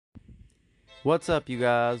What's up, you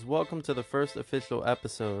guys? Welcome to the first official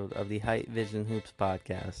episode of the Height Vision Hoops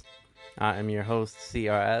podcast. I am your host,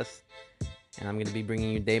 CRS, and I'm going to be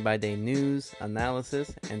bringing you day by day news,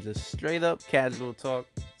 analysis, and just straight up casual talk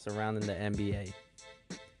surrounding the NBA.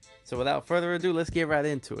 So, without further ado, let's get right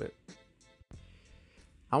into it.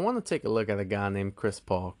 I want to take a look at a guy named Chris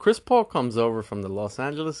Paul. Chris Paul comes over from the Los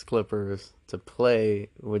Angeles Clippers to play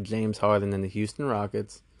with James Harden and the Houston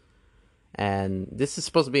Rockets. And this is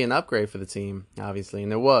supposed to be an upgrade for the team, obviously,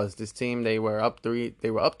 and it was. This team, they were up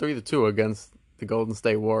 3-2 against the Golden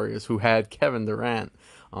State Warriors, who had Kevin Durant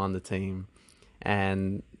on the team.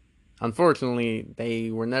 And unfortunately, they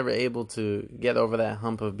were never able to get over that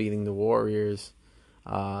hump of beating the Warriors.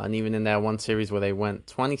 And even in that one series where they went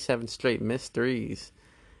 27 straight missed threes,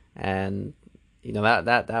 and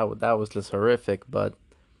that was just horrific. But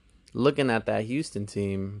looking at that Houston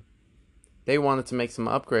team, they wanted to make some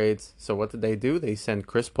upgrades. So what did they do? They sent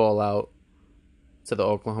Chris Paul out to the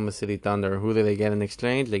Oklahoma City Thunder. Who do they get in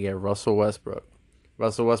exchange? They get Russell Westbrook.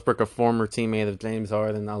 Russell Westbrook, a former teammate of James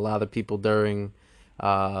Harden. A lot of people during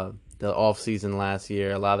the offseason last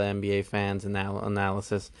year, a lot of NBA fans and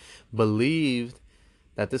analysis believed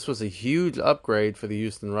that this was a huge upgrade for the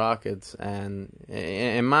Houston Rockets, and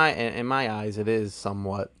in my eyes, it is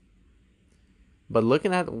somewhat. But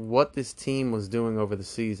looking at what this team was doing over the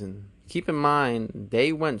season, keep in mind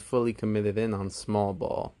they went fully committed in on small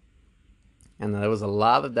ball, and there was a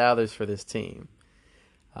lot of doubters for this team.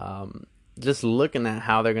 Just looking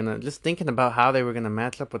at just thinking about how they were gonna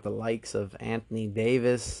match up with the likes of Anthony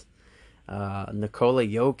Davis, Nikola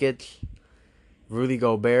Jokic, Rudy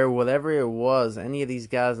Gobert, whatever it was, any of these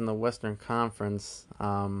guys in the Western Conference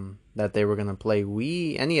that they were gonna play.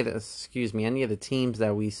 Any of the teams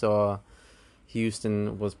that we saw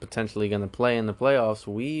Houston was potentially going to play in the playoffs,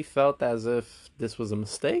 we felt as if this was a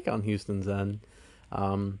mistake on Houston's end.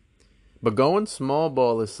 But going small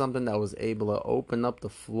ball is something that was able to open up the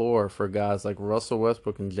floor for guys like Russell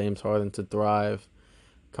Westbrook and James Harden to thrive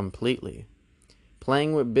completely.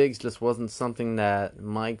 Playing with bigs just wasn't something that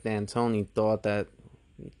Mike D'Antoni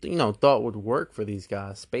thought would work for these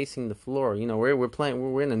guys. Spacing the floor,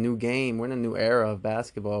 we're in a new game, we're in a new era of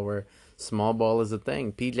basketball where small ball is a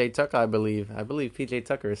thing. PJ Tucker, I believe PJ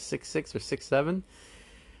Tucker is 6'6" or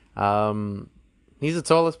 6'7". He's the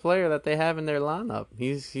tallest player that they have in their lineup.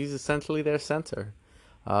 He's essentially their center.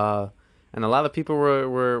 And a lot of people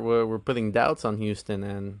were putting doubts on Houston,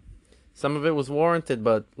 and some of it was warranted.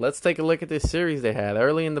 But let's take a look at this series they had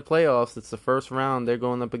early in the playoffs. It's the first round. They're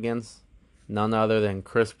going up against none other than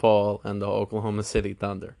Chris Paul and the Oklahoma City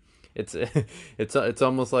Thunder. It's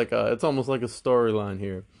almost like a storyline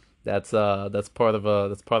here. That's part of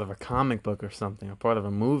a comic book or something, a part of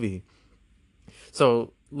a movie.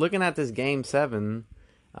 So looking at this Game 7,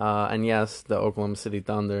 and yes, the Oklahoma City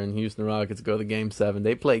Thunder and Houston Rockets go to Game 7.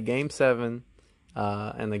 They play Game 7,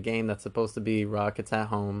 and the game that's supposed to be Rockets at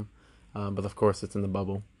home, but of course it's in the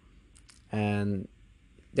bubble. And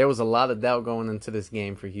there was a lot of doubt going into this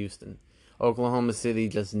game for Houston. Oklahoma City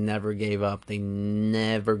just never gave up. They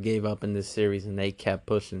never gave up in this series, and they kept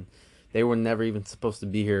pushing. They were never even supposed to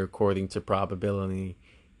be here according to probability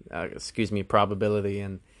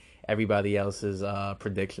and everybody else's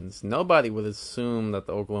predictions. Nobody would assume that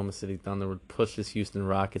the Oklahoma City Thunder would push this Houston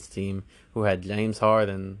Rockets team, who had James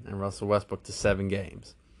Harden and Russell Westbrook, to 7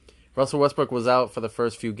 games. Russell Westbrook was out for the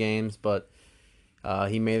first few games, but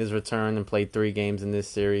he made his return and played 3 games in this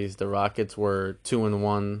series. The Rockets were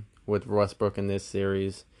 2-1 with Westbrook in this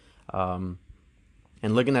series. And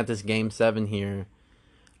looking at this Game 7 here,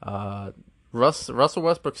 Russell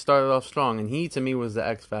Westbrook started off strong, and he, to me, was the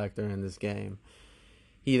X factor in this game.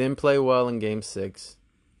 He didn't play well in Game 6.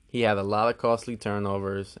 He had a lot of costly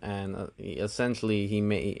turnovers, and essentially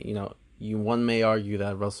one may argue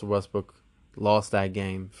that Russell Westbrook lost that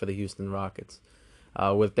game for the Houston Rockets.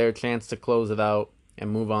 With their chance to close it out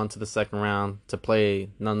and move on to the second round to play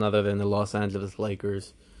none other than the Los Angeles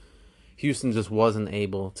Lakers, Houston just wasn't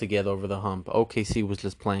able to get over the hump. OKC was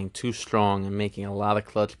just playing too strong and making a lot of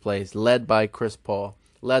clutch plays, led by Chris Paul,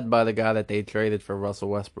 led by the guy that they traded for Russell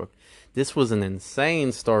Westbrook. This was an insane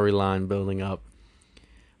storyline building up.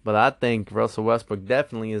 But I think Russell Westbrook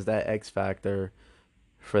definitely is that X factor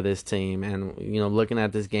for this team. And, looking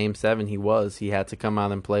at this Game 7, he had to come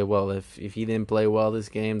out and play well. If he didn't play well this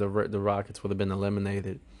game, the Rockets would have been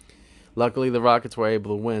eliminated. Luckily, the Rockets were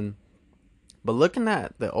able to win. But looking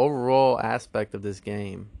at the overall aspect of this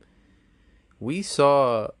game, we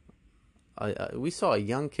saw a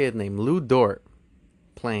young kid named Lou Dort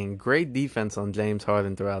playing great defense on James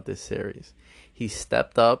Harden throughout this series. He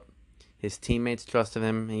stepped up. His teammates trusted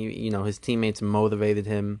him. His teammates motivated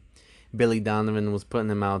him. Billy Donovan was putting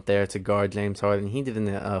him out there to guard James Harden. He did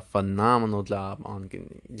a phenomenal job on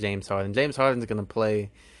James Harden. James Harden's going to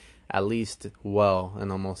play at least well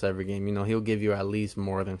in almost every game. You know, he'll give you at least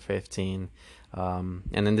more than 15. And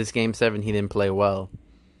in this Game 7, he didn't play well.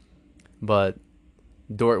 But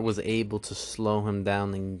Dort was able to slow him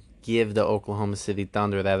down and give the Oklahoma City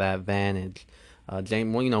Thunder that advantage.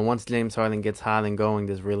 Once James Harden gets hot and going,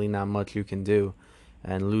 there's really not much you can do.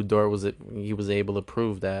 And Lou Dort was able to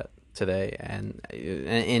prove that today and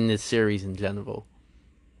in this series in general.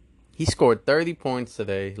 He scored 30 points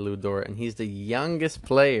today, Lou Dort, and he's the youngest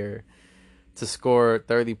player to score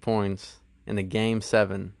 30 points in a Game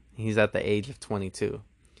 7. He's at the age of 22.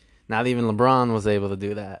 Not even LeBron was able to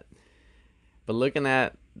do that. But looking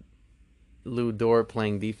at Lou Dort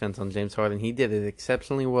playing defense on James Harden, he did it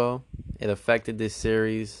exceptionally well. It affected this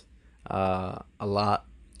series a lot.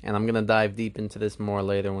 And I'm going to dive deep into this more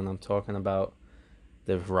later when I'm talking about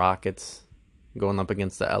the Rockets going up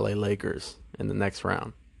against the LA Lakers in the next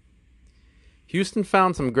round. Houston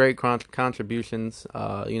found some great contributions.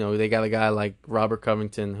 They got a guy like Robert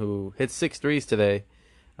Covington who hit 6 threes today.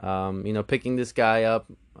 Picking this guy up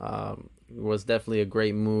was definitely a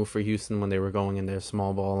great move for Houston when they were going in their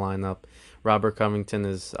small ball lineup. Robert Covington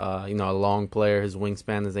is, a long player. His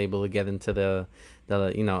wingspan is able to get into the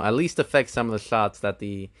at least affect some of the shots that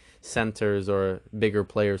the centers or bigger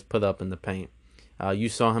players put up in the paint. You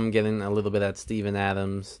saw him getting a little bit at Steven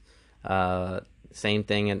Adams. Same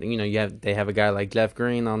thing, and they have a guy like Jeff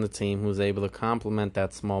Green on the team who's able to complement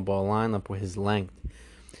that small ball lineup with his length.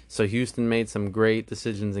 So Houston made some great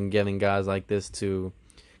decisions in getting guys like this to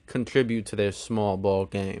contribute to their small ball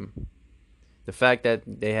game. The fact that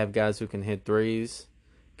they have guys who can hit threes,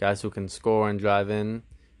 guys who can score and drive in,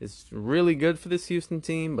 is really good for this Houston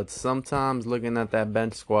team. But sometimes looking at that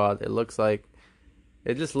bench squad, it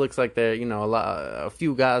just looks like they're a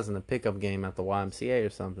few guys in the pickup game at the YMCA or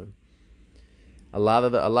something. A lot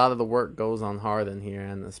of the work goes on Harden here,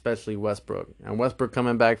 and especially Westbrook. And Westbrook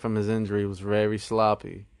coming back from his injury was very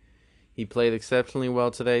sloppy. He played exceptionally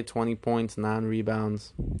well today, 20 points, 9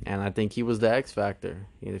 rebounds, and I think he was the X factor.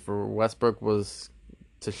 If Westbrook was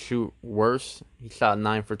to shoot worse, he shot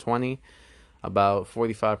 9 for 20, about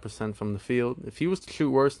 45% from the field. If he was to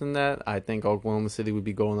shoot worse than that, I think Oklahoma City would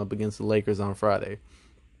be going up against the Lakers on Friday.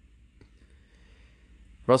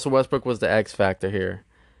 Russell Westbrook was the X factor here.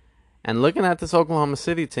 And looking at this Oklahoma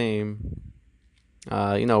City team,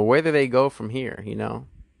 where do they go from here?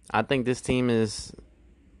 I think this team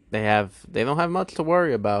they don't have much to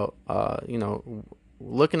worry about.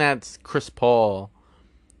 Looking at Chris Paul,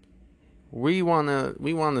 we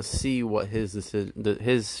wanna see what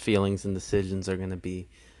his feelings and decisions are gonna be.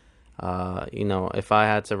 If I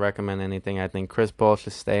had to recommend anything, I think Chris Paul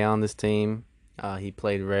should stay on this team. He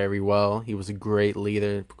played very well. He was a great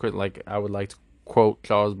leader. Like I would like to quote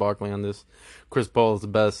Charles Barkley on this: Chris Paul is the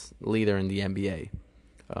best leader in the NBA,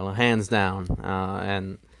 hands down.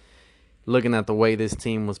 And looking at the way this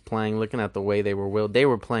team was playing, looking at the way they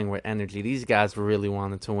were playing with energy. These guys really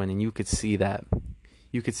wanted to win, and you could see that.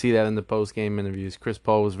 You could see that in the post-game interviews. Chris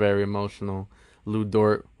Paul was very emotional. Lou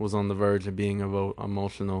Dort was on the verge of being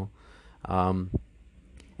emotional. And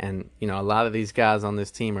a lot of these guys on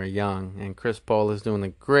this team are young, and Chris Paul is doing a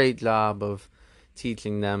great job of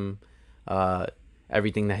teaching them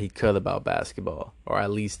everything that he could about basketball, or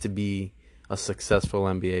at least to be a successful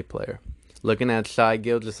NBA player. Looking at Shai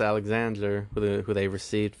Gilgeous-Alexander, who they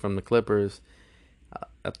received from the Clippers,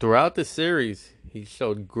 throughout the series, he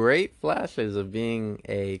showed great flashes of being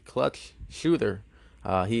a clutch shooter.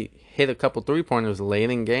 He hit a couple three-pointers late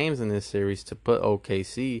in games in this series to put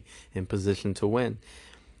OKC in position to win.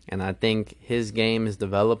 And I think his game is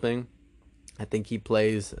developing. I think he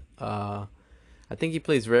plays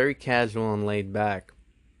very casual and laid back.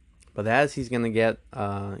 But as he's gonna get,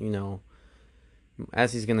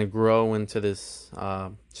 as he's gonna grow into this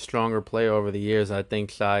stronger player over the years, I think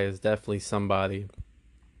Shai is definitely somebody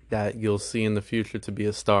that you'll see in the future to be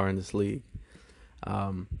a star in this league.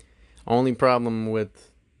 Only problem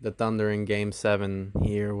with the Thunder in Game 7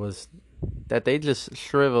 here was that they just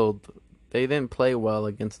shriveled. They didn't play well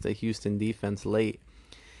against the Houston defense late.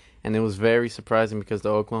 And it was very surprising because the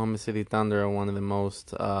Oklahoma City Thunder are one of the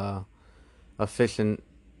most efficient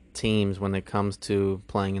teams when it comes to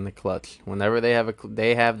playing in the clutch. Whenever they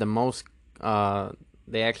have the most,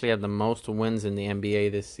 they actually have the most wins in the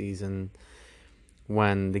NBA this season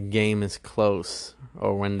when the game is close,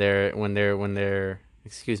 or when they're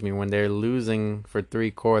losing for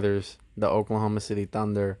 3 quarters. The Oklahoma City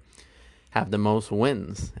Thunder have the most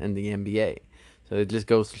wins in the NBA. So it just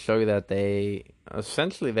goes to show you that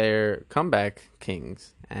they're comeback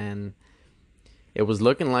kings. And it was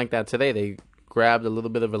looking like that today. They grabbed a little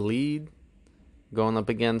bit of a lead going up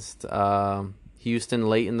against Houston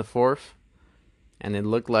late in the fourth. And it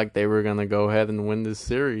looked like they were going to go ahead and win this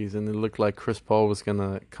series. And it looked like Chris Paul was going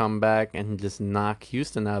to come back and just knock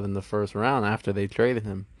Houston out in the first round after they traded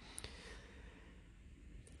him.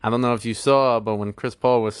 I don't know if you saw, but when Chris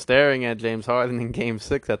Paul was staring at James Harden in Game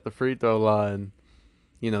 6 at the free throw line,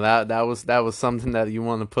 that was something that you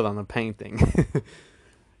want to put on a painting.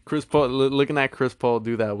 Chris Paul, looking at Chris Paul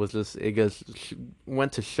do that was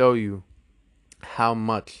went to show you how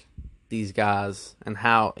much these guys and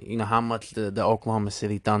how much the Oklahoma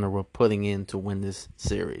City Thunder were putting in to win this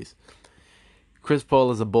series. Chris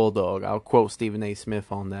Paul is a bulldog. I'll quote Stephen A.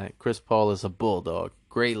 Smith on that. Chris Paul is a bulldog,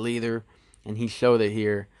 great leader, and he showed it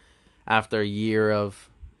here after a year of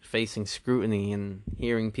facing scrutiny and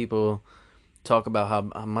hearing people talk about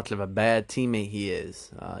how much of a bad teammate he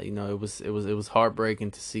is. It was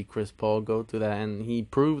heartbreaking to see Chris Paul go through that, and he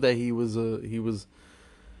proved that he was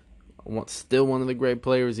still one of the great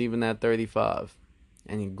players even at 35,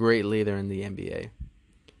 and a great leader in the NBA.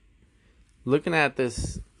 Looking at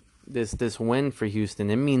this win for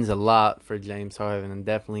Houston, it means a lot for James Harden, and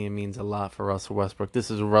definitely it means a lot for Russell Westbrook.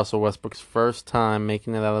 This is Russell Westbrook's first time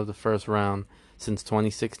making it out of the first round since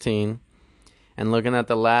 2016. And looking at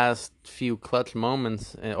the last few clutch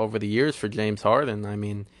moments over the years for James Harden, I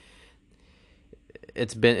mean,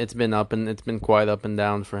 it's been quite up and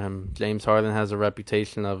down for him. James Harden has a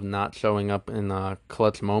reputation of not showing up in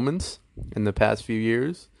clutch moments in the past few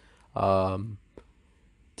years. To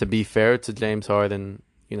be fair to James Harden,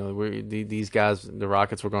 these guys, the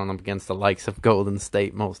Rockets were going up against the likes of Golden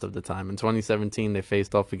State most of the time. In 2017, they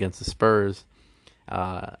faced off against the Spurs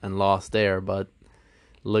and lost there. But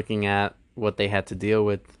looking at what they had to deal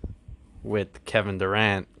with Kevin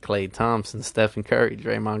Durant, Klay Thompson, Stephen Curry,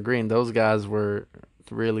 Draymond Green, those guys were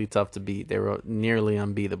really tough to beat. They were nearly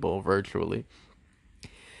unbeatable virtually.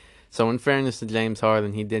 So in fairness to James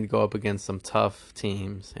Harden, he did go up against some tough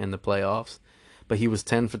teams in the playoffs, but he was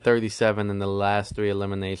 10 for 37 in the last 3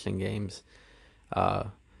 elimination games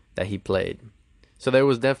that he played. So there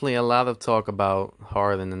was definitely a lot of talk about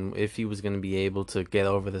Harden and if he was going to be able to get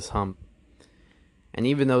over this hump. And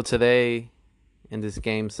even though today, in this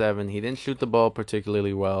Game 7, he didn't shoot the ball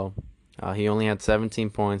particularly well. He only had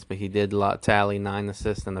 17 points, but he did tally 9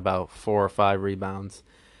 assists and about 4 or 5 rebounds.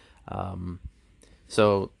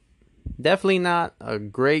 So definitely not a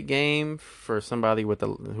great game for somebody with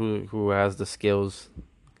who has the skills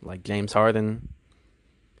like James Harden.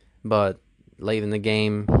 But late in the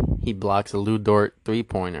game, he blocks a Lou Dort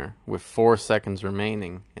three-pointer with 4 seconds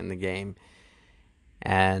remaining in the game.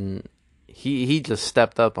 And he just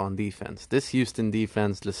stepped up on defense. This Houston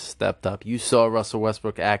defense just stepped up. You saw Russell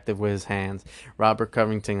Westbrook active with his hands. Robert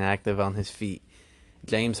Covington active on his feet.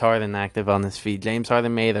 James Harden active on his feet. James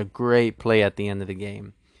Harden made a great play at the end of the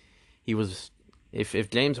game. If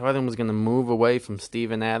James Harden was going to move away from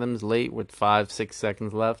Steven Adams late with 5-6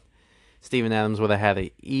 seconds left, Steven Adams would have had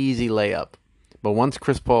an easy layup. But once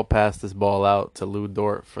Chris Paul passed this ball out to Lou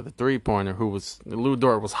Dort for the three-pointer, Lou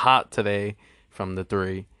Dort was hot today from the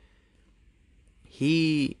three,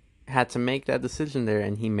 he had to make that decision there,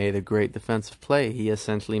 and he made a great defensive play. He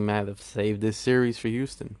essentially might have saved this series for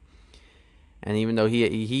Houston. And even though he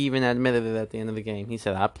even admitted it at the end of the game, he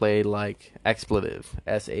said, "I played like expletive."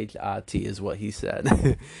 SHIT is what he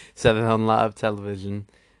said. Said it on live television.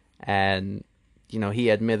 And, he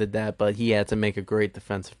admitted that, but he had to make a great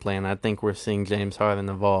defensive play. And I think we're seeing James Harden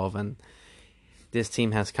evolve. And this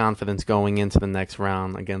team has confidence going into the next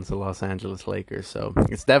round against the Los Angeles Lakers. So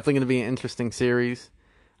it's definitely going to be an interesting series.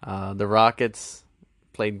 The Rockets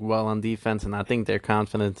played well on defense, and I think their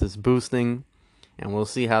confidence is boosting. And we'll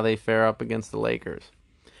see how they fare up against the Lakers.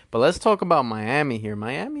 But let's talk about Miami here.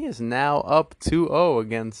 Miami is now up 2-0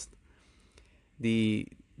 against the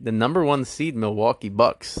number 1 seed Milwaukee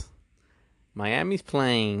Bucks. Miami's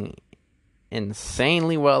playing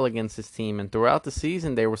insanely well against this team, and throughout the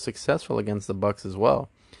season they were successful against the Bucks as well.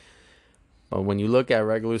 But when you look at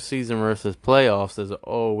regular season versus playoffs, there's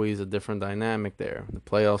always a different dynamic there. The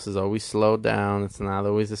playoffs is always slowed down. It's not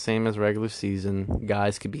always the same as regular season.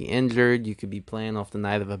 Guys could be injured. You could be playing off the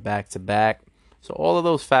night of a back-to-back. So all of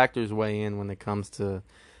those factors weigh in when it comes to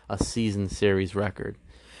a season series record.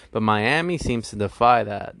 But Miami seems to defy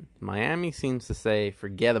that. Miami seems to say,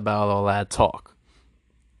 forget about all that talk.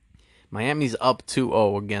 Miami's up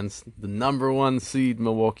 2-0 against the number 1 seed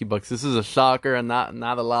Milwaukee Bucks. This is a shocker, and not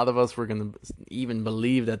a lot of us were going to even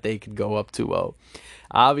believe that they could go up 2-0.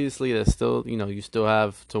 Obviously, there's still, you still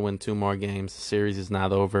have to win 2 more games. The series is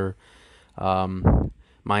not over.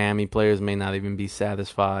 Miami players may not even be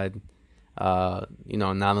satisfied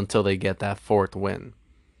Not until they get that fourth win.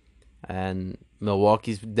 And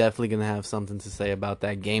Milwaukee's definitely going to have something to say about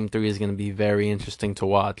that. Game 3 is going to be very interesting to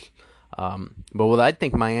watch. But what I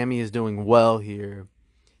think Miami is doing well here,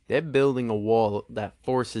 they're building a wall that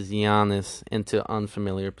forces Giannis into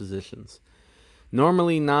unfamiliar positions.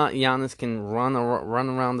 Normally, not Giannis can run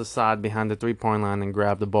around the side behind the three-point line and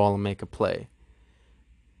grab the ball and make a play.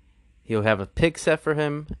 He'll have a pick set for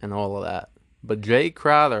him and all of that. But Jay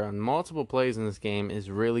Crowder, on multiple plays in this game,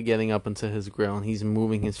 is really getting up into his grill, and he's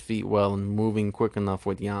moving his feet well and moving quick enough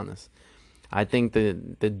with Giannis. I think the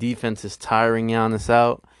defense is tiring Giannis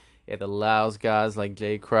out. It allows guys like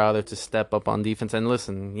Jay Crowder to step up on defense. And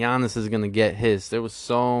listen, Giannis is going to get his. There was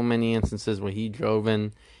so many instances where he drove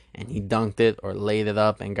in and he dunked it or laid it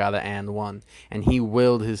up and got an and one. And he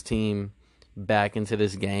willed his team back into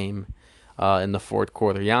this game in the fourth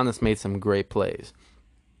quarter. Giannis made some great plays.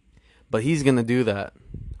 But he's going to do that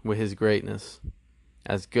with his greatness,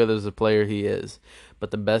 as good as a player he is.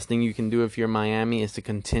 But the best thing you can do if you're Miami is to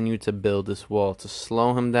continue to build this wall, to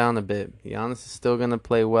slow him down a bit. Giannis is still going to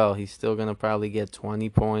play well. He's still going to probably get 20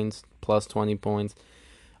 points, plus 20 points,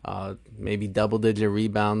 maybe double-digit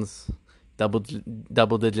rebounds,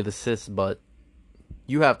 double-digit assists. But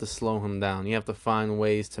you have to slow him down. You have to find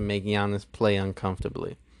ways to make Giannis play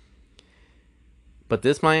uncomfortably. But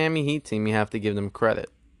this Miami Heat team, you have to give them credit.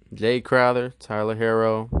 Jay Crowder, Tyler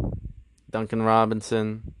Herro, Duncan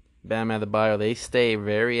Robinson, Bam Adebayo, they stay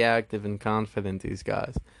very active and confident, these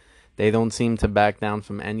guys. They don't seem to back down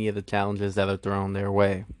from any of the challenges that are thrown their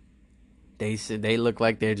way. They look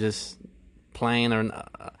like they're just playing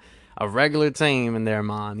a regular team in their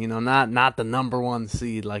mind. Not the number one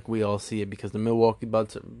seed like we all see it, because the Milwaukee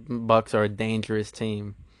Bucks are a dangerous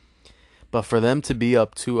team. But for them to be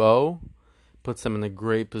up 2-0 puts them in a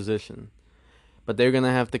great position. But they're going to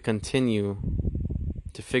have to continue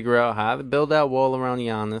to figure out how to build that wall around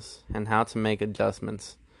Giannis and how to make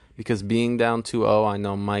adjustments. Because being down 2-0, I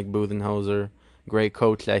know Mike Budenholzer, great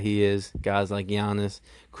coach that he is, guys like Giannis,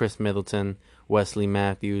 Chris Middleton, Wesley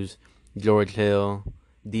Matthews, George Hill,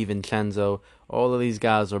 DiVincenzo, all of these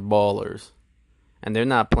guys are ballers. And they're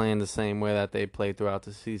not playing the same way that they played throughout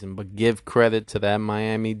the season. But give credit to that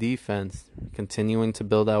Miami defense, continuing to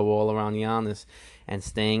build that wall around Giannis and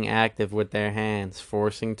staying active with their hands,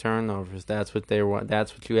 forcing turnovers. That's what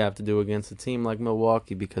you have to do against a team like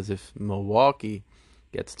Milwaukee, because if Milwaukee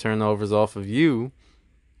gets turnovers off of you,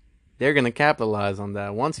 they're going to capitalize on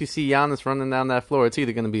that. Once you see Giannis running down that floor, it's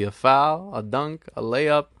either going to be a foul, a dunk, a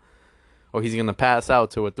layup, or he's going to pass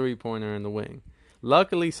out to a three-pointer in the wing.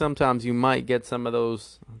 Luckily, sometimes you might get some of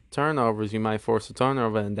those turnovers. You might force a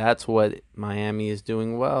turnover, and that's what Miami is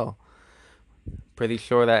doing well. Pretty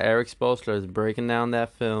sure that Eric Spoelstra is breaking down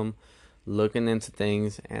that film, looking into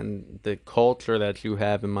things, and the culture that you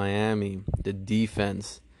have in Miami, the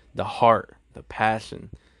defense, the heart, the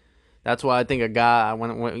passion. That's why I think a guy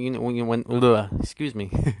when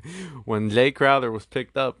Jay Crowder was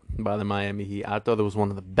picked up by the Miami Heat, I thought it was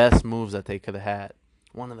one of the best moves that they could have had.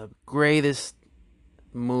 One of the greatest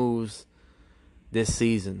moves this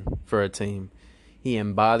season for a team. He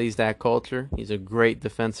embodies that culture. He's a great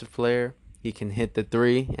defensive player. He can hit the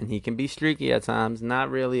three, and he can be streaky at times.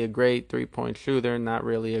 Not really a great three-point shooter, not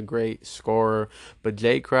really a great scorer, but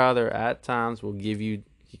Jay Crowder at times he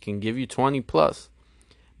can give you 20 plus.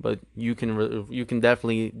 But you can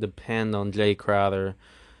definitely depend on Jay Crowder,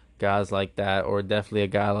 guys like that, or definitely a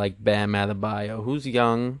guy like Bam Adebayo, who's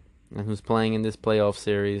young and who's playing in this playoff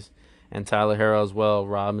series. And Tyler Herro as well,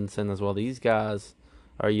 Robinson as well. These guys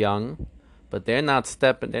are young, but they're not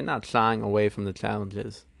shying away from the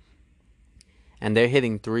challenges. And they're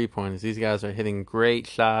hitting three-pointers. These guys are hitting great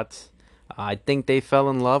shots. I think they fell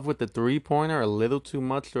in love with the three-pointer a little too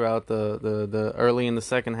much throughout the early in the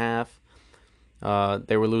second half.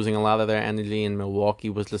 They were losing a lot of their energy, and Milwaukee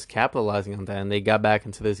was just capitalizing on that. And they got back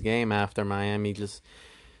into this game after Miami just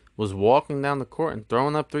was walking down the court and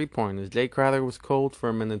throwing up three-pointers. Jay Crowder was cold for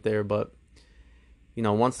a minute there, but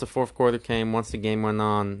once the fourth quarter came, once the game went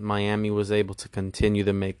on, Miami was able to continue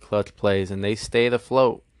to make clutch plays, and they stayed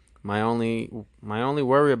afloat. My only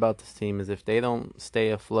worry about this team is if they don't stay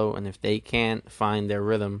afloat and if they can't find their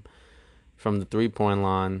rhythm from the three-point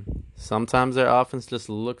line, sometimes their offense just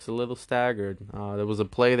looks a little staggered. There was a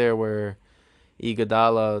play there where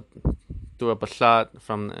Iguodala threw up a shot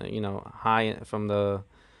from high from the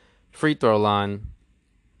free throw line,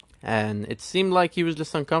 and it seemed like he was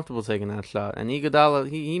just uncomfortable taking that shot. And Iguodala,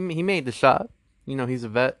 he made the shot. He's a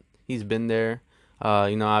vet. He's been there.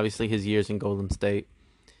 Obviously his years in Golden State.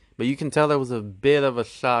 But you can tell there was a bit of a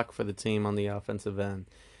shock for the team on the offensive end.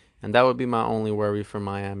 And that would be my only worry for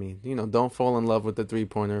Miami. Don't fall in love with the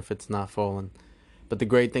three-pointer if it's not falling. But the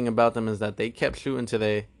great thing about them is that they kept shooting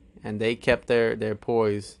today, and they kept their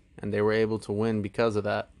poise, and they were able to win because of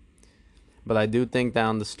that. But I do think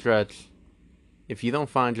down the stretch, if you don't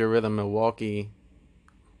find your rhythm, Milwaukee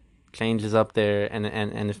changes up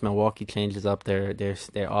and if Milwaukee changes up their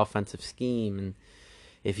offensive scheme, and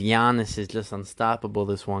if Giannis is just unstoppable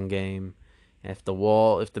this one game, if the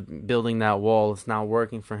building that wall is not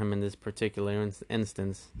working for him in this particular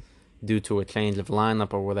instance due to a change of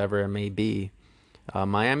lineup or whatever it may be,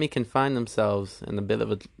 Miami can find themselves in a bit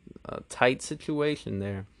of a tight situation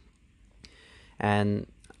there. And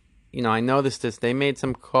I noticed this. They made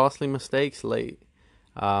some costly mistakes late.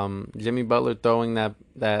 Jimmy Butler throwing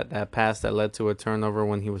that pass that led to a turnover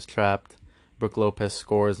when he was trapped. Brook Lopez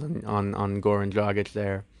scores on Goran Dragic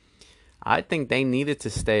there. I think they needed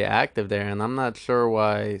to stay active there, and I'm not sure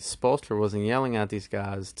why Spoelstra wasn't yelling at these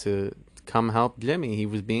guys to come help Jimmy. He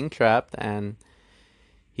was being trapped, and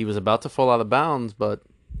he was about to fall out of bounds, but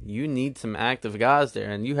you need some active guys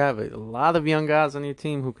there, and you have a lot of young guys on your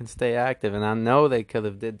team who can stay active, and I know they could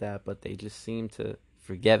have did that, but they just seemed to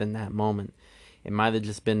forget in that moment. It might have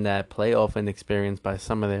just been that playoff inexperience by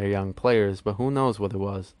some of their young players, but who knows what it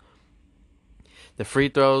was. The free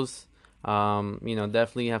throws,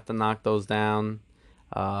 definitely have to knock those down.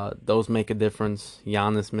 Those make a difference.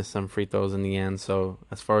 Giannis missed some free throws in the end, so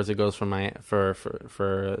as far as it goes for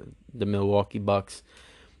the Milwaukee Bucks,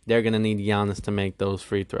 they're gonna need Giannis to make those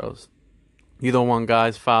free throws. You don't want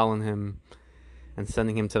guys fouling him and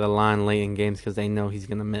sending him to the line late in games because they know he's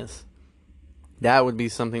gonna miss. That would be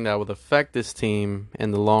something that would affect this team in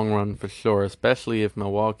the long run for sure, especially if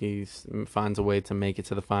Milwaukee finds a way to make it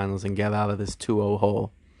to the finals and get out of this 2-0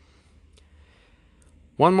 hole.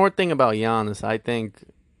 One more thing about Giannis, I think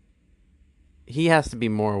he has to be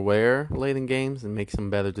more aware late in games and make some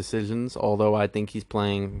better decisions, although I think he's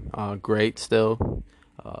playing great still.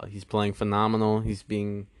 He's playing phenomenal. He's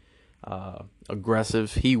being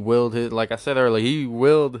aggressive. Like I said earlier, he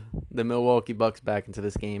willed the Milwaukee Bucks back into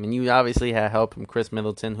this game. And you obviously had help from Chris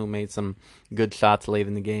Middleton, who made some good shots late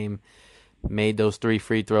in the game. Made those 3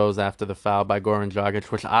 free throws after the foul by Goran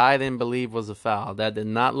Dragic, which I didn't believe was a foul. That did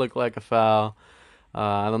not look like a foul.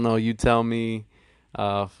 I don't know. You tell me.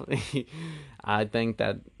 I think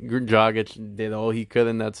that Dragic did all he could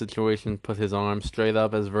in that situation, put his arm straight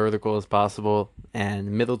up as vertical as possible,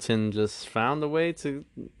 and Middleton just found a way to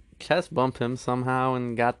chest bump him somehow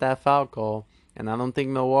and got that foul call. And I don't think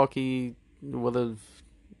Milwaukee wouldn't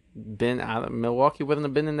have been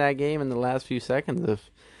in that game in the last few seconds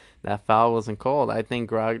if that foul wasn't called. I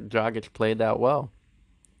think Dragic played that well.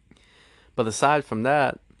 But aside from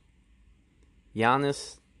that,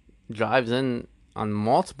 Giannis drives in on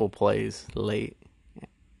multiple plays late,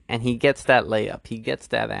 and he gets that layup. He gets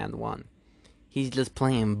that and one. He's just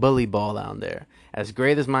playing bully ball down there. As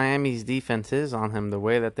great as Miami's defense is on him, the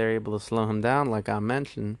way that they're able to slow him down, like I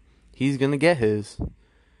mentioned, he's going to get his.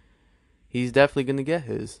 He's definitely going to get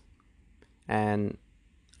his. And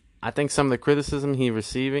I think some of the criticism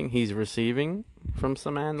he's receiving from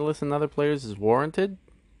some analysts and other players is warranted.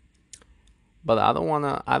 But I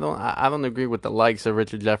don't agree with the likes of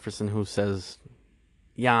Richard Jefferson, who says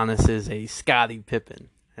Giannis is a Scottie Pippen.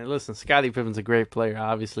 And listen, Scottie Pippen's a great player.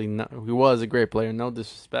 Obviously, he was a great player. No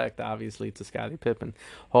disrespect, obviously, to Scottie Pippen,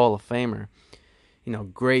 Hall of Famer.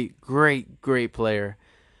 Great player.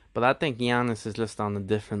 But I think Giannis is just on a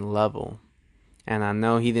different level. And I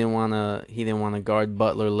know he didn't want to guard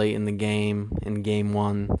Butler late in the game, in game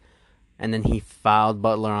 1, and then he fouled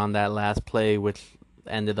Butler on that last play, which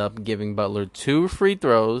ended up giving Butler 2 free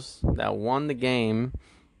throws that won the game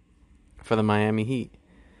for the Miami Heat.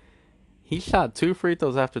 He shot 2 free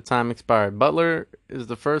throws after time expired. Butler is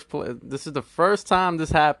this is the first time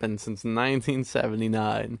this happened since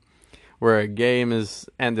 1979, where a game is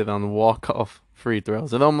ended on walk-off free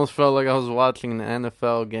throws. It almost felt like I was watching an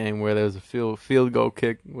NFL game where there's a field goal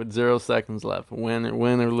kick with 0 seconds left, win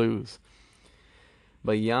or lose.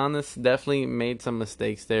 But Giannis definitely made that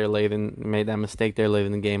mistake there late in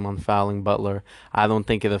the game on fouling Butler. I don't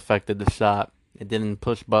think it affected the shot. It didn't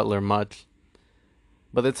push Butler much.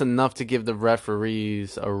 But it's enough to give the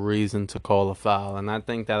referees a reason to call a foul. And I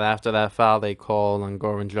think that after that foul they called on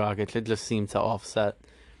Goran Dragic, it just seemed to offset.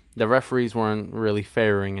 The referees weren't really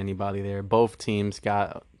favoring anybody there. Both teams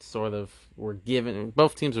were sort of given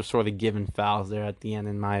fouls there at the end,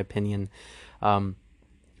 in my opinion.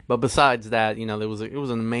 But besides that, it was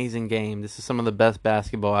an amazing game. This is some of the best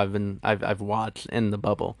basketball I've watched in the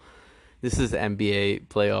bubble. This is NBA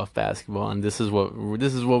playoff basketball, and this is what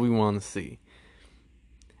we want to see.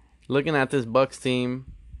 Looking at this Bucks team,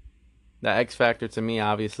 The X factor to me,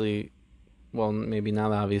 obviously, well, maybe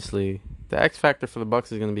not obviously. The X factor for the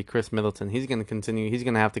Bucks is going to be Chris Middleton. He's going to continue. He's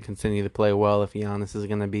going to have to continue to play well if Giannis is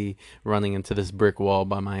going to be running into this brick wall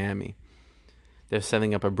by Miami. They're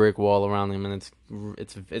setting up a brick wall around him, and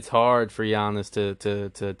it's hard for Giannis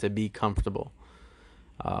to be comfortable.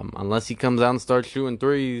 Unless he comes out and starts shooting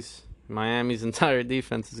threes, Miami's entire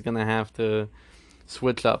defense is going to have to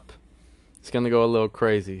switch up. It's going to go a little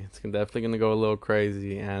crazy. It's definitely going to go a little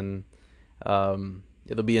crazy, and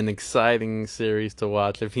it'll be an exciting series to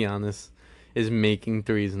watch if Giannis is making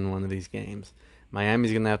threes in one of these games.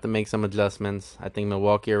 Miami's going to have to make some adjustments. I think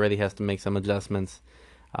Milwaukee already has to make some adjustments.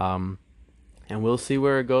 And we'll see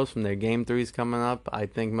where it goes from there. Game 3 is coming up. I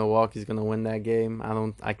think Milwaukee's going to win that game.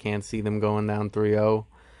 I can't see them going down 3-0.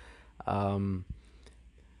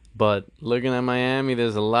 But looking at Miami,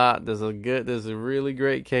 there's a really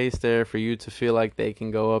great case there for you to feel like they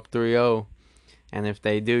can go up 3-0. And if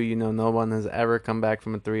they do, no one has ever come back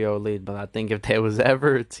from a 3-0 lead. But I think if there was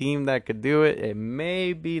ever a team that could do it, it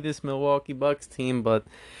may be this Milwaukee Bucks team. But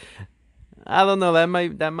I don't know. That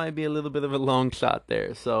might be a little bit of a long shot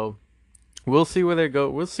there. So we'll see where they go.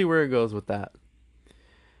 We'll see where it goes with that.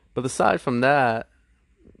 But aside from that,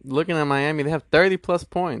 looking at Miami, they have 30+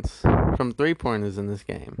 points from 3-pointers in this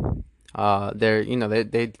game.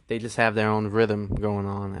 They just have their own rhythm going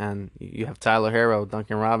on, and you have Tyler Herro,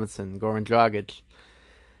 Duncan Robinson, Goran Dragic.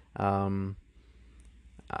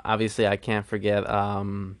 Obviously, I can't forget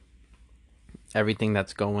everything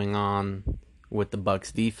that's going on with the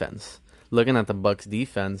Bucks defense. Looking at the Bucks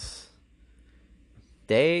defense,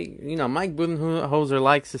 Mike Budenholzer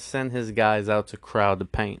likes to send his guys out to crowd the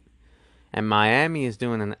paint. And Miami is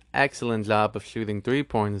doing an excellent job of shooting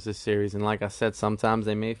 3-pointers this series. And like I said, sometimes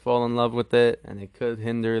they may fall in love with it, and it could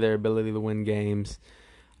hinder their ability to win games.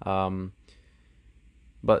 But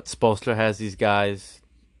Spoelstra has these guys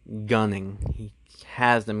gunning. He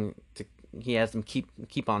has them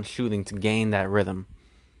keep on shooting to gain that rhythm,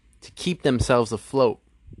 to keep themselves afloat.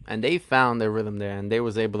 And they found their rhythm there, and they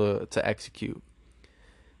was able to execute.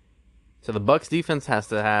 So the Bucks defense has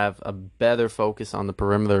to have a better focus on the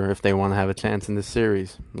perimeter if they want to have a chance in this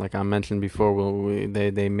series. Like I mentioned before,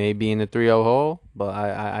 they may be in a 3-0 hole, but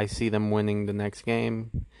I see them winning the next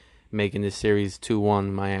game, making this series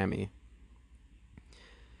 2-1 Miami.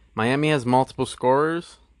 Miami has multiple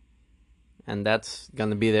scorers, and that's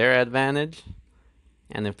going to be their advantage.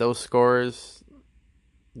 And if those scorers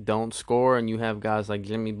don't score and you have guys like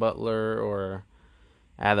Jimmy Butler or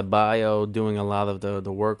Adebayo doing a lot of the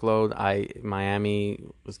workload, Miami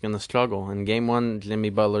was going to struggle. In Game 1,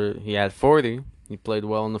 Jimmy Butler, he had 40. He played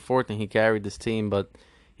well in the fourth, and he carried this team, but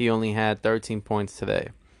he only had 13 points today.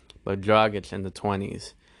 But Dragic in the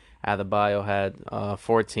 20s. Adebayo had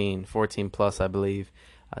 14 plus, I believe.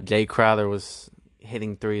 Jay Crowder was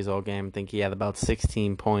hitting threes all game. I think he had about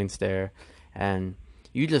 16 points there. And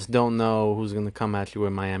you just don't know who's going to come at you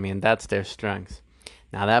with Miami, and that's their strength.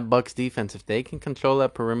 Now, that Bucks defense, if they can control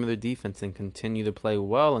that perimeter defense and continue to play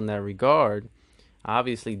well in that regard,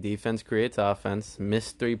 obviously defense creates offense,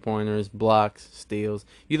 missed 3-pointers, blocks, steals.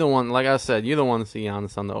 Like I said, you don't want to see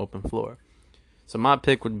Giannis on the open floor. So my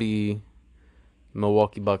pick would be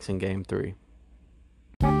Milwaukee Bucks in Game 3.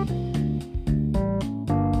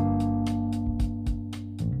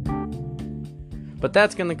 But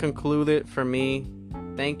that's going to conclude it for me.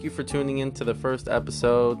 Thank you for tuning in to the first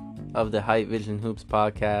episode of the Hype Vision Hoops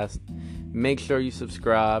podcast. Make sure you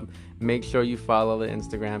subscribe. Make sure you follow the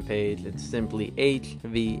Instagram page. It's simply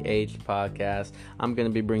HVH Podcast. I'm going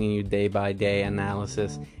to be bringing you day-by-day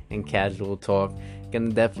analysis and casual talk. Going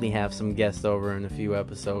to definitely have some guests over in a few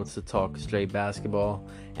episodes to talk straight basketball.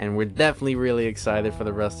 And we're definitely really excited for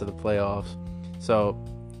the rest of the playoffs. So,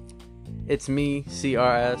 it's me,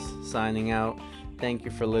 CRS, signing out. Thank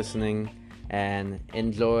you for listening. And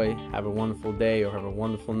enjoy. Have a wonderful day or have a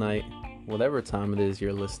wonderful night. Whatever time it is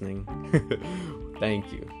you're listening.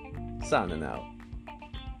 Thank you. Signing out.